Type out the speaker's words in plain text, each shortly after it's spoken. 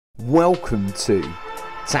Welcome to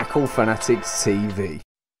Tackle Fanatics TV.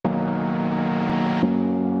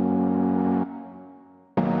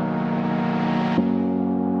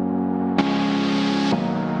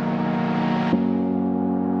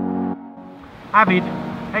 Avid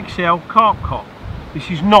Carp Cop.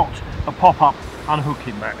 This is not a pop-up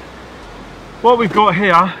unhooking mat. What we've got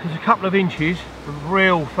here is a couple of inches of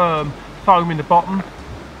real firm foam in the bottom.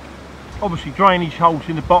 Obviously drainage holes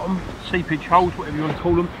in the bottom, seepage holes, whatever you want to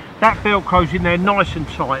call them. That velcro's in there nice and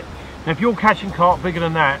tight. Now if you're catching carp bigger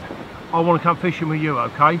than that, I want to come fishing with you,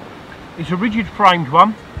 okay? It's a rigid framed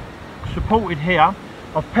one, supported here.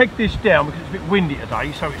 I've pegged this down because it's a bit windy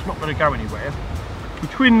today, so it's not going to go anywhere.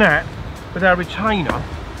 Between that, with our retainer,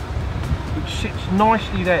 which sits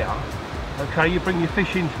nicely there, okay, you bring your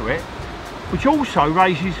fish into it, which also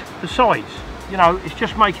raises the sides. You know, it's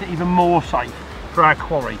just making it even more safe for our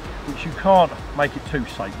quarry, which you can't make it too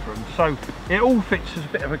safe for them. So it all fits as a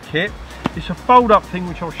bit of a kit. It's a fold up thing,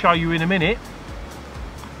 which I'll show you in a minute.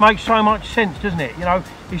 Makes so much sense, doesn't it? You know,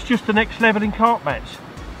 it's just the next level in carp mats.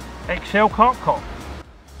 XL Carp Cop.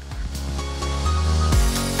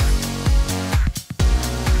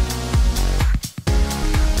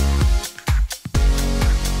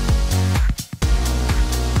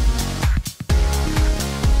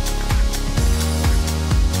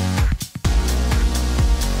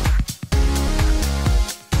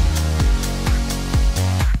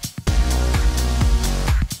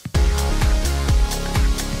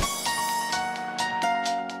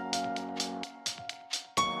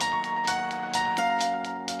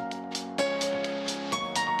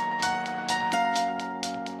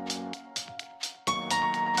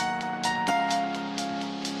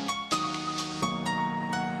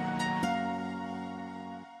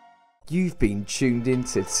 You've been tuned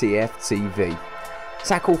into TFTV.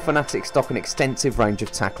 Tackle Fanatics stock an extensive range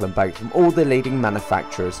of tackle and bait from all the leading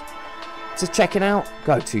manufacturers. To check it out,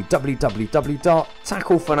 go to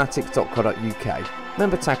www.tacklefanatics.co.uk.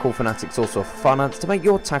 Remember, Tackle Fanatics also offer finance to make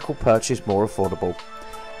your tackle purchase more affordable.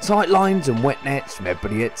 Tight lines and wet nets from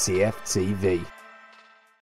everybody at TFTV.